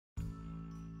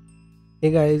Hey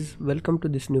guys, welcome to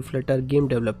this new Flutter game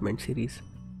development series.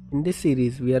 In this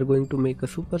series, we are going to make a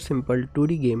super simple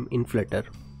 2D game in Flutter.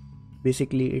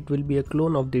 Basically, it will be a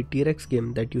clone of the T-Rex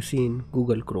game that you see in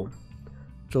Google Chrome.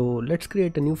 So let's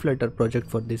create a new Flutter project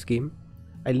for this game.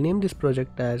 I'll name this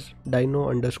project as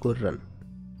Dino_Run.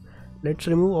 Let's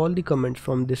remove all the comments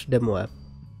from this demo app.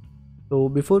 So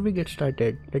before we get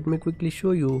started, let me quickly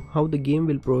show you how the game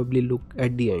will probably look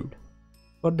at the end.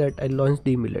 For that, I'll launch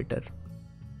the emulator.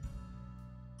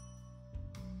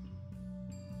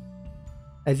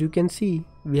 As you can see,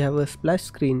 we have a splash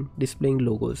screen displaying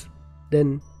logos.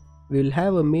 Then we will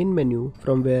have a main menu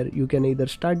from where you can either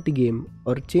start the game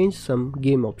or change some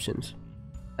game options.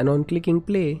 And on clicking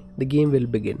play, the game will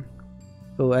begin.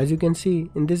 So as you can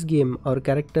see, in this game our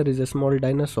character is a small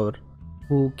dinosaur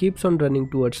who keeps on running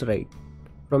towards right.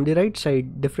 From the right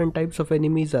side, different types of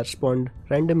enemies are spawned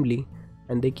randomly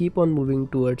and they keep on moving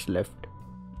towards left.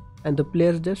 And the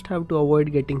players just have to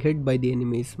avoid getting hit by the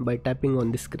enemies by tapping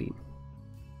on the screen.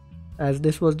 As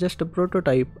this was just a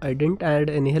prototype, I didn't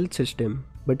add any health system,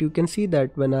 but you can see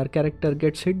that when our character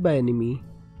gets hit by enemy,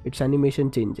 its animation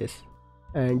changes.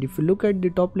 And if you look at the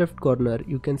top left corner,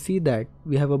 you can see that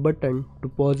we have a button to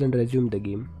pause and resume the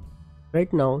game.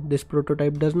 Right now, this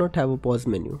prototype does not have a pause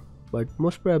menu, but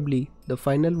most probably the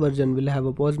final version will have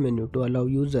a pause menu to allow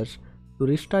users to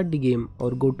restart the game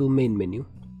or go to main menu.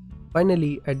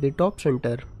 Finally, at the top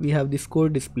center, we have the score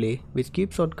display which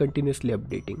keeps on continuously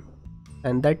updating.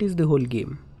 And that is the whole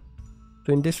game.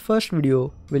 So in this first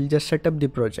video, we'll just set up the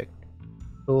project.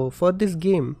 So for this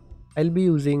game, I'll be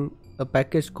using a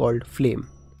package called Flame.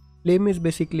 Flame is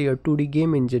basically a 2D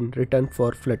game engine written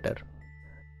for Flutter.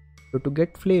 So to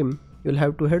get Flame, you'll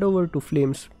have to head over to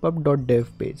Flame's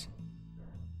pub.dev page.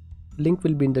 Link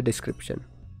will be in the description.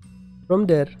 From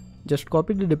there, just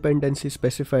copy the dependency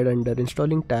specified under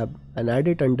Installing tab and add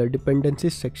it under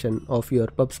Dependencies section of your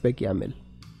pubspec YAML.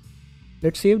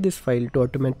 Let's save this file to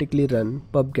automatically run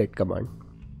pub-get command.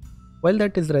 While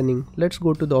that is running, let's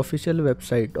go to the official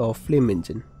website of Flame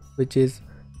Engine, which is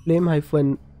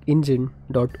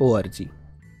flame-engine.org.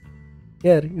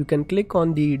 Here you can click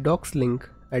on the docs link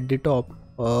at the top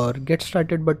or get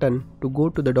started button to go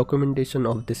to the documentation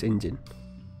of this engine.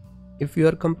 If you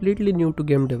are completely new to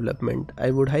game development, I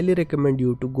would highly recommend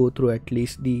you to go through at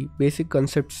least the basic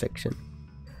concepts section.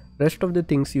 Rest of the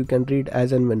things you can read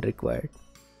as and when required.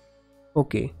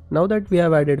 Okay, now that we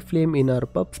have added Flame in our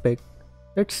pub spec,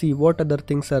 let's see what other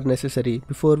things are necessary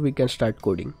before we can start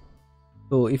coding.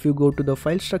 So if you go to the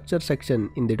file structure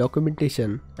section in the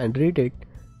documentation and read it,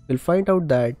 you'll find out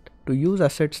that to use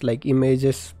assets like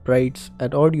images, sprites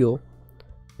and audio,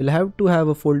 you'll have to have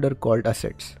a folder called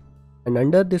assets. And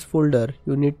under this folder,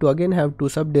 you need to again have two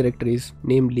subdirectories,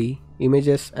 namely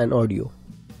images and audio.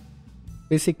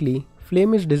 Basically,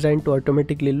 Flame is designed to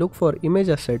automatically look for image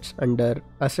assets under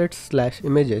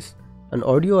assets/images and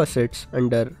audio assets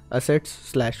under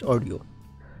assets/audio.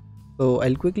 So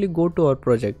I'll quickly go to our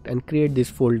project and create these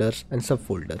folders and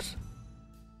subfolders.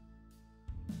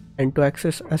 And to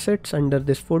access assets under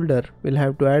this folder, we'll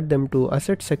have to add them to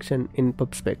assets section in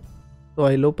pubspec. So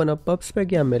I'll open up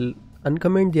pubspec YAML,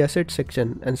 uncomment the assets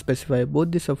section and specify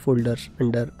both the subfolders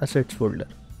under assets folder.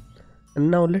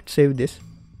 And now let's save this.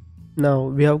 Now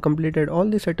we have completed all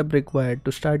the setup required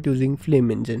to start using Flame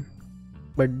Engine.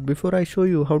 But before I show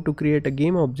you how to create a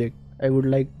game object, I would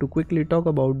like to quickly talk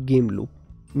about game loop,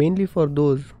 mainly for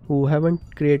those who haven't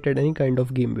created any kind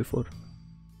of game before.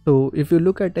 So if you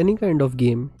look at any kind of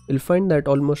game, you'll find that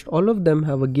almost all of them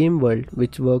have a game world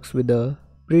which works with a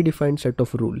predefined set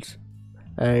of rules.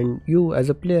 And you as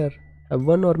a player have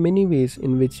one or many ways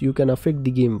in which you can affect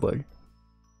the game world.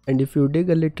 And if you dig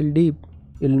a little deep,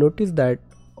 you'll notice that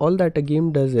all that a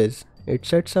game does is, it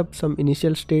sets up some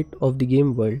initial state of the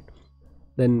game world,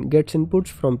 then gets inputs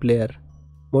from player,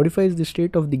 modifies the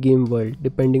state of the game world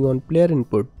depending on player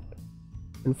input,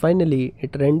 and finally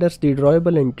it renders the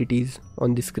drawable entities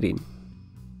on the screen.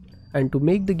 And to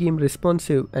make the game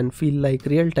responsive and feel like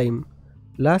real time,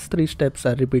 last three steps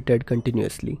are repeated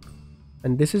continuously.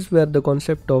 And this is where the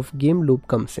concept of game loop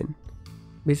comes in.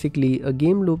 Basically, a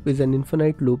game loop is an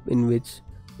infinite loop in which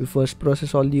we first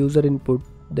process all the user input,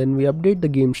 then we update the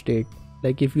game state.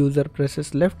 Like if user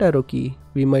presses left arrow key,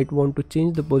 we might want to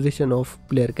change the position of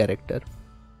player character.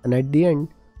 And at the end,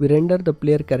 we render the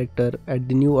player character at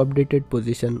the new updated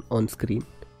position on screen.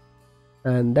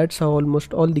 And that's how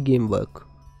almost all the game work.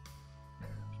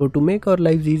 So to make our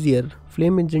lives easier,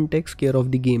 Flame Engine takes care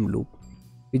of the game loop.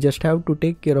 We just have to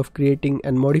take care of creating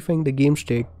and modifying the game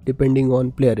state depending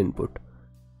on player input.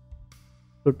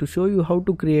 So to show you how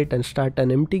to create and start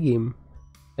an empty game,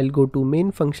 I'll go to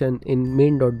main function in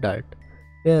main.dart.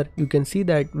 Here you can see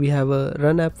that we have a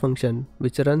run app function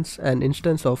which runs an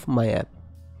instance of my app.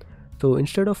 So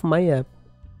instead of my app,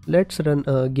 let's run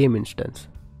a game instance.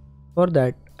 For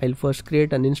that, I'll first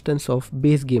create an instance of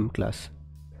base game class.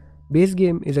 Base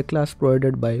game is a class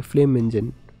provided by Flame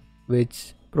Engine,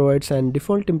 which provides an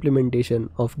default implementation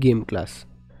of game class.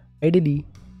 Ideally,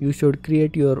 you should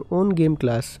create your own game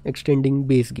class extending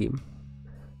base game.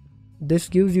 This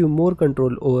gives you more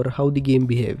control over how the game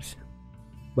behaves.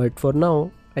 But for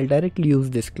now, I'll directly use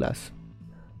this class.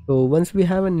 So once we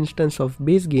have an instance of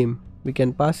base game, we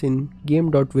can pass in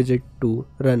game.widget to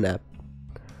run app.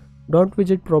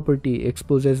 .widget property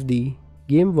exposes the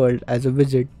game world as a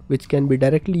widget which can be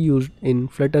directly used in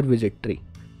Flutter widget tree.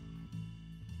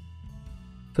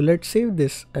 So let's save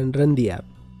this and run the app.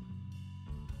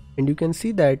 And you can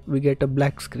see that we get a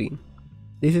black screen.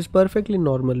 This is perfectly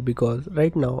normal because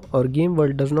right now our game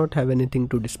world does not have anything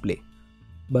to display.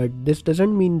 But this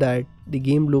doesn't mean that the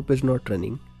game loop is not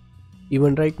running.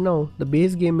 Even right now, the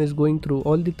base game is going through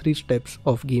all the 3 steps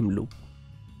of game loop.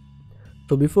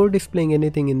 So before displaying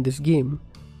anything in this game,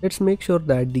 let's make sure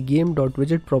that the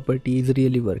game.widget property is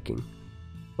really working.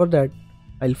 For that,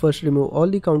 I'll first remove all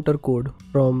the counter code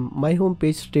from my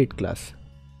homepage state class.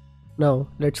 Now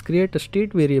let's create a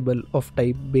state variable of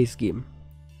type base game.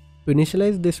 To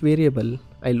initialize this variable,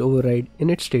 I'll override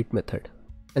initState method.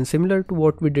 And similar to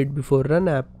what we did before run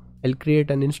app, I'll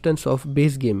create an instance of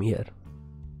base game here.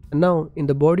 And now in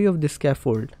the body of this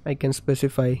scaffold, I can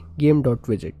specify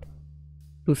game.widget.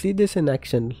 To see this in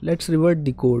action, let's revert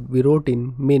the code we wrote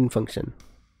in main function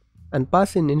and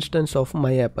pass in instance of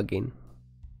my app again.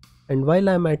 And while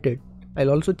I'm at it, I'll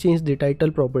also change the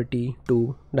title property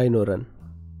to Dino Run.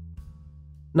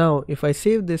 Now if I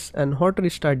save this and hot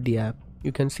restart the app,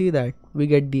 you can see that we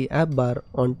get the app bar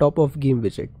on top of game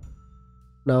widget.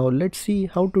 Now let's see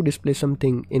how to display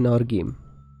something in our game.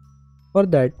 For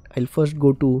that, I'll first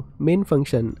go to main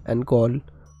function and call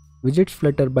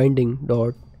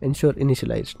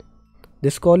widgetsFlutterBinding.ensureInitialized.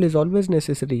 This call is always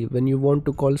necessary when you want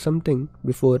to call something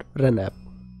before run app.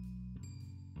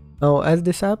 Now as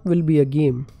this app will be a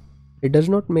game, it does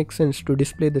not make sense to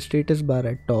display the status bar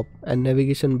at top and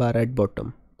navigation bar at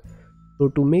bottom. So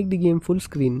to make the game full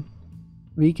screen,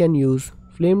 we can use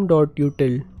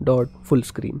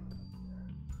flame.util.fullscreen.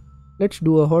 Let's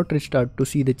do a hot restart to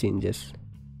see the changes.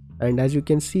 And as you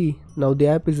can see, now the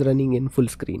app is running in full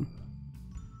screen.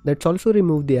 Let's also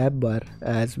remove the app bar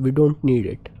as we don't need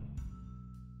it.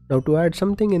 Now to add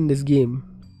something in this game,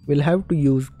 we'll have to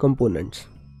use components.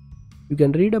 You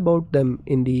can read about them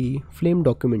in the Flame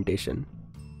documentation.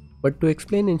 But to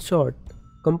explain in short,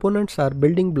 components are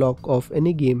building block of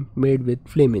any game made with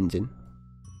Flame Engine.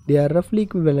 They are roughly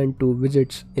equivalent to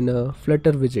widgets in a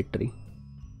Flutter widget tree.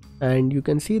 And you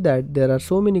can see that there are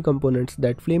so many components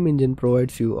that Flame Engine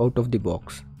provides you out of the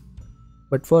box.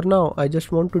 But for now, I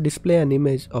just want to display an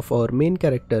image of our main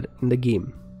character in the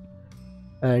game.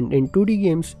 And in 2D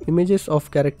games, images of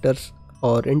characters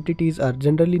or entities are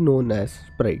generally known as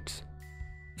sprites.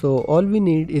 So all we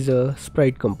need is a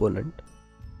sprite component.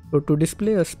 So to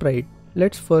display a sprite,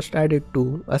 let's first add it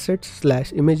to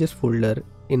assets/images folder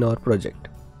in our project.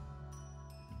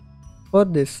 For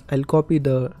this, I'll copy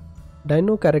the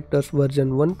Dino characters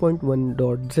version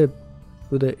 1.1.zip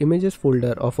to the images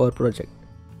folder of our project.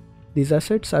 These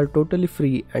assets are totally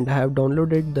free and I have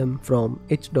downloaded them from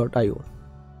itch.io.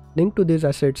 Link to these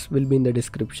assets will be in the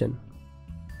description.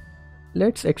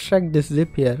 Let's extract this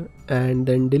zip here and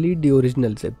then delete the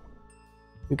original zip.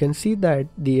 You can see that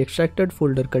the extracted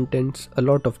folder contains a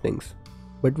lot of things,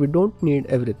 but we don't need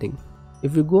everything.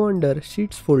 If we go under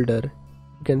Sheets folder,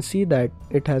 you can see that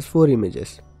it has 4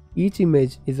 images. Each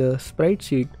image is a sprite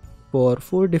sheet for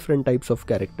 4 different types of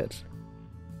characters.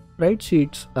 Sprite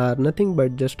sheets are nothing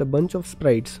but just a bunch of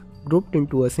sprites grouped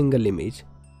into a single image.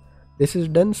 This is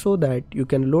done so that you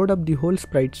can load up the whole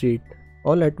sprite sheet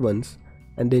all at once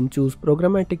and then choose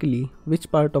programmatically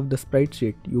which part of the sprite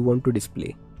sheet you want to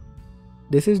display.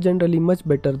 This is generally much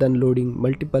better than loading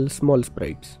multiple small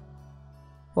sprites.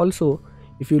 Also,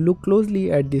 if you look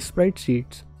closely at the sprite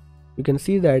sheets, you can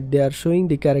see that they are showing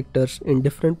the characters in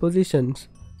different positions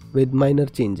with minor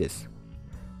changes.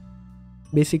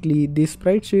 Basically, this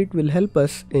sprite sheet will help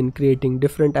us in creating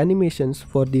different animations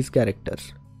for these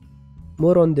characters.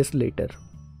 More on this later.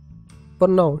 For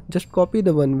now, just copy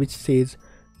the one which says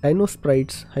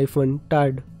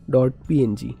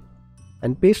dinosprites-tad.png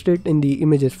and paste it in the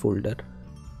images folder.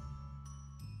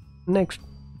 Next,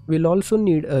 we'll also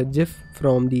need a GIF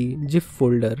from the GIF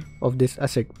folder of this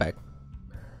asset pack.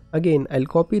 Again, I'll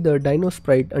copy the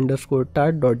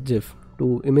dinosprite_tad.gif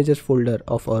to images folder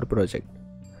of our project.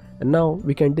 And now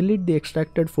we can delete the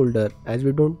extracted folder as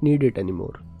we don't need it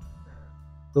anymore.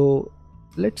 So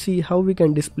let's see how we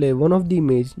can display one of the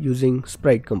image using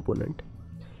sprite component.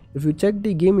 If you check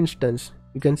the game instance,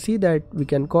 you can see that we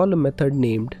can call a method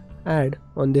named add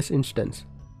on this instance.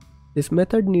 This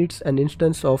method needs an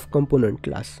instance of component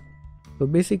class. So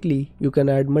basically you can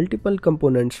add multiple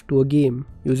components to a game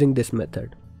using this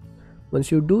method.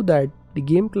 Once you do that, the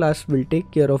game class will take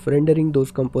care of rendering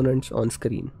those components on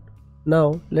screen.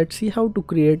 Now let's see how to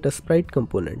create a sprite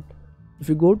component. If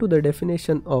you go to the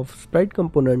definition of sprite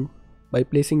component by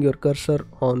placing your cursor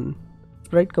on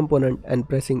sprite component and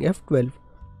pressing F12,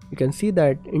 you can see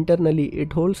that internally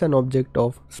it holds an object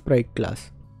of sprite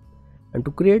class. And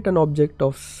to create an object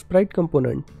of sprite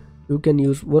component, you can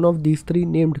use one of these three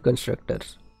named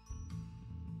constructors.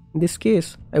 In this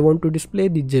case, I want to display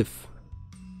the GIF.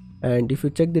 And if you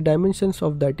check the dimensions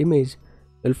of that image,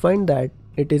 you'll find that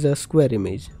it is a square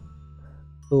image.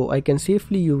 So I can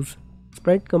safely use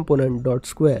sprite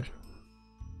component.square.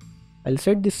 I'll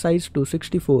set this size to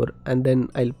 64 and then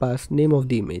I'll pass name of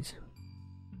the image.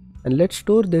 And let's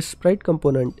store this sprite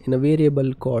component in a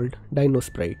variable called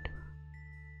DinoSprite.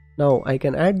 Now I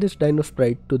can add this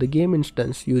DinoSprite to the game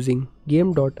instance using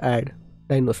game.add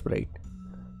DinoSprite.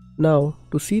 Now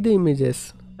to see the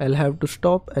images, I'll have to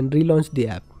stop and relaunch the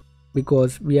app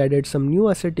because we added some new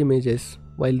asset images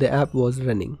while the app was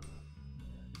running.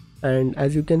 And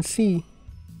as you can see,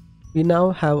 we now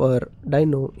have our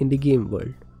dino in the game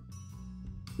world.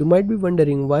 You might be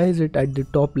wondering why is it at the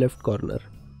top left corner.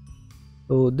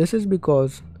 So this is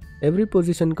because every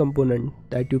position component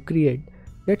that you create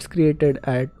gets created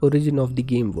at origin of the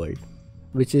game world,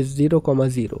 which is 0,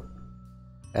 0.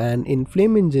 And in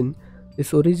Flame Engine,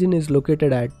 this origin is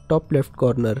located at top left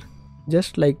corner,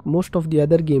 just like most of the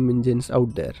other game engines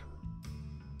out there.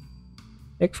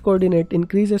 X coordinate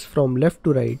increases from left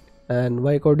to right and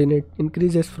Y coordinate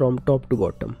increases from top to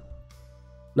bottom.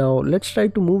 Now let's try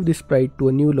to move the sprite to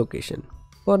a new location.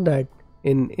 For that,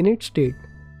 in init state,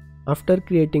 after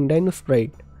creating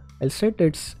DinoSprite, I'll set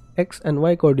its X and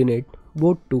Y coordinate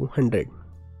both to 100.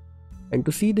 And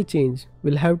to see the change,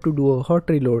 we'll have to do a hot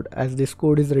reload as this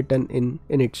code is written in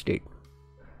init state.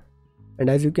 And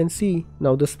as you can see,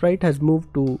 now the sprite has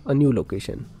moved to a new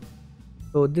location.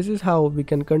 So this is how we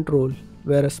can control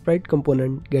where a sprite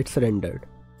component gets rendered.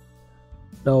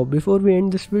 Now before we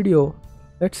end this video,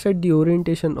 let's set the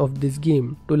orientation of this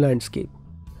game to landscape.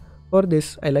 For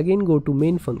this, I'll again go to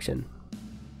main function.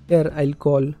 Here I'll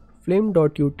call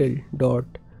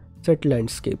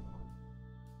flame.util.setLandscape.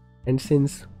 And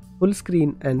since full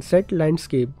screen and set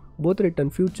landscape both return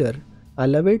future,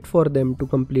 I'll await for them to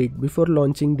complete before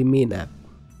launching the main app.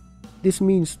 This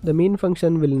means the main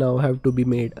function will now have to be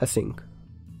made async.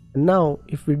 And now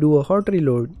if we do a hot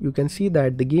reload, you can see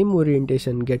that the game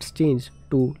orientation gets changed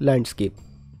to landscape.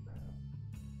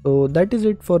 So that is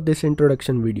it for this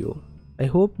introduction video. I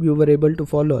hope you were able to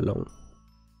follow along.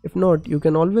 If not, you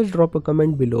can always drop a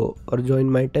comment below or join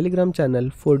my Telegram channel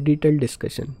for detailed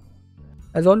discussion.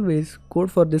 As always,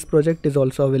 code for this project is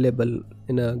also available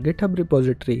in a GitHub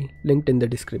repository linked in the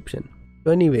description.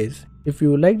 So anyways, if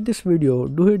you liked this video,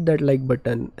 do hit that like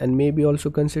button and maybe also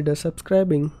consider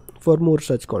subscribing for more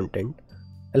such content.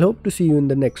 I'll hope to see you in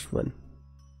the next one.